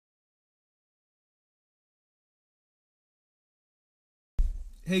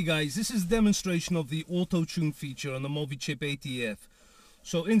Hey guys, this is a demonstration of the auto-tune feature on the MoviChip ATF.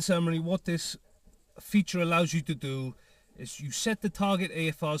 So in summary, what this feature allows you to do is you set the target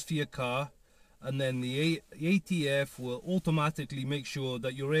AFRs for your car, and then the ATF will automatically make sure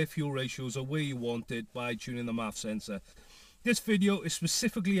that your air-fuel ratios are where you want it by tuning the MAF sensor. This video is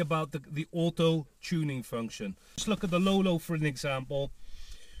specifically about the auto-tuning function. Let's look at the low for an example.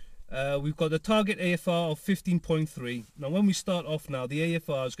 We've got the target AFR of 15.3. Now when we start off now, the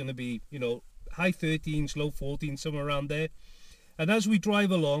AFR is going to be, high 13s, low 14s, somewhere around there. And as we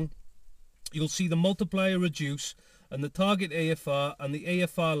drive along, you'll see the multiplier reduce and the target AFR and the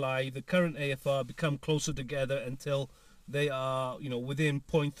AFR live, the current AFR, become closer together until they are, within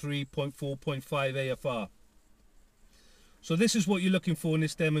 0.3, 0.4, 0.5 AFR. So this is what you're looking for in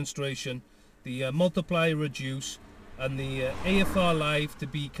this demonstration. The multiplier reduce and the AFR live to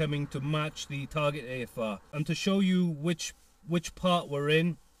be coming to match the target AFR. And to show you which part we're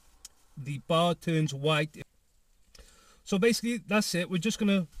in, the bar turns white. So basically that's it. We're just going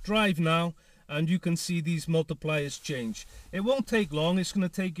to drive now and you can see these multipliers change. It won't take long. It's going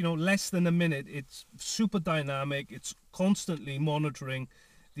to take less than a minute. It's super dynamic. It's constantly monitoring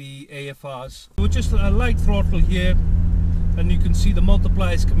the AFRs. We're just a light throttle here and you can see the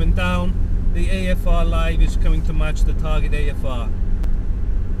multipliers coming down. The AFR live is coming to match the target AFR.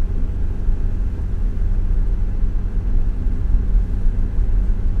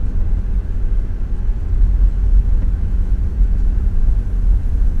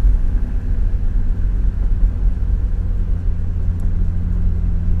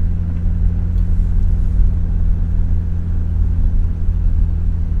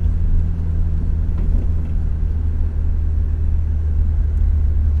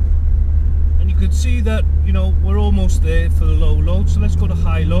 See that we're almost there for the low load, so let's go to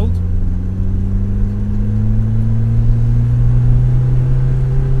high load.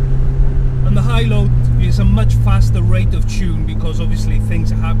 And the high load is a much faster rate of tune because obviously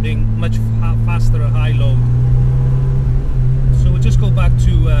things are happening much faster at high load. So we'll just go back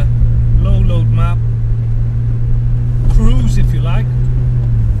to low load map, cruise if you like.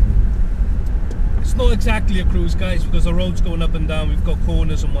 It's not exactly a cruise, guys, because the road's going up and down, we've got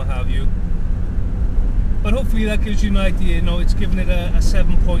corners and what have you. But hopefully that gives you an idea. It's given it a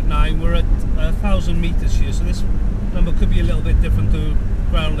 7.9. We're at 1,000 meters here, so this number could be a little bit different to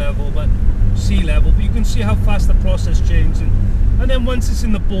ground level, but sea level. But you can see how fast the process changes, and then once it's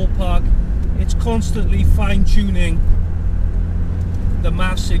in the ballpark, it's constantly fine-tuning the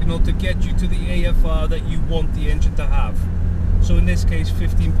MAF signal to get you to the AFR that you want the engine to have. So in this case,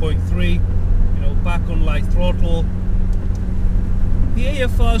 15.3. Back on light throttle. The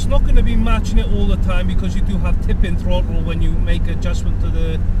AFR is not going to be matching it all the time because you do have tip-in throttle when you make adjustment to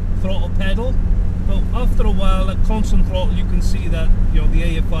the throttle pedal. But after a while, at constant throttle, you can see that the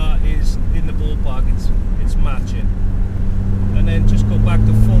AFR is in the ballpark. It's matching. And then just go back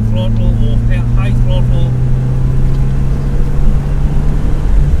to full throttle or high throttle.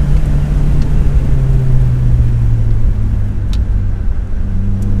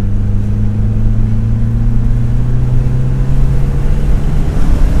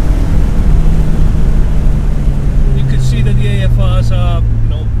 Are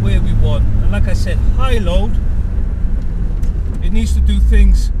where we want, and like I said, high load, it needs to do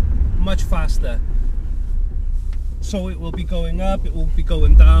things much faster, so it will be going up, it will be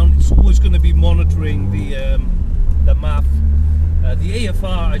going down. It's always going to be monitoring the MAF, the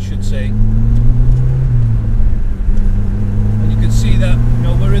AFR I should say, and you can see that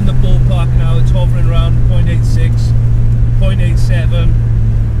we're in the ballpark now. It's hovering around 0.86, 0.87,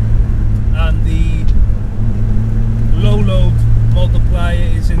 and the low load multiplier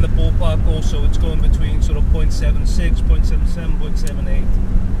is in the ballpark also. It's going between sort of 0.76, 0.77, 0.78.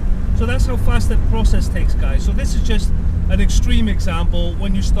 So that's how fast that process takes, guys. So this is just an extreme example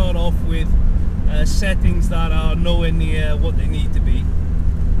when you start off with settings that are nowhere near what they need to be.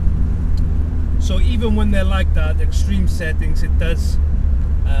 So even when they're like that, extreme settings, it does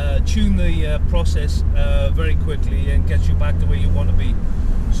tune the process very quickly and gets you back to where you want to be.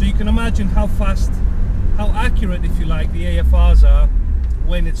 So you can imagine how accurate, if you like, the AFRs are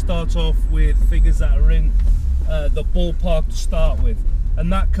when it starts off with figures that are in the ballpark to start with,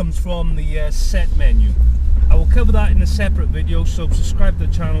 and that comes from the set menu. I will cover that in a separate video, so subscribe to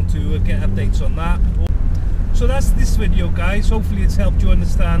the channel to get updates on that. So that's this video, guys. Hopefully it's helped you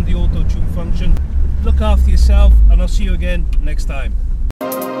understand the auto-tune function. Look after yourself, and I'll see you again next time.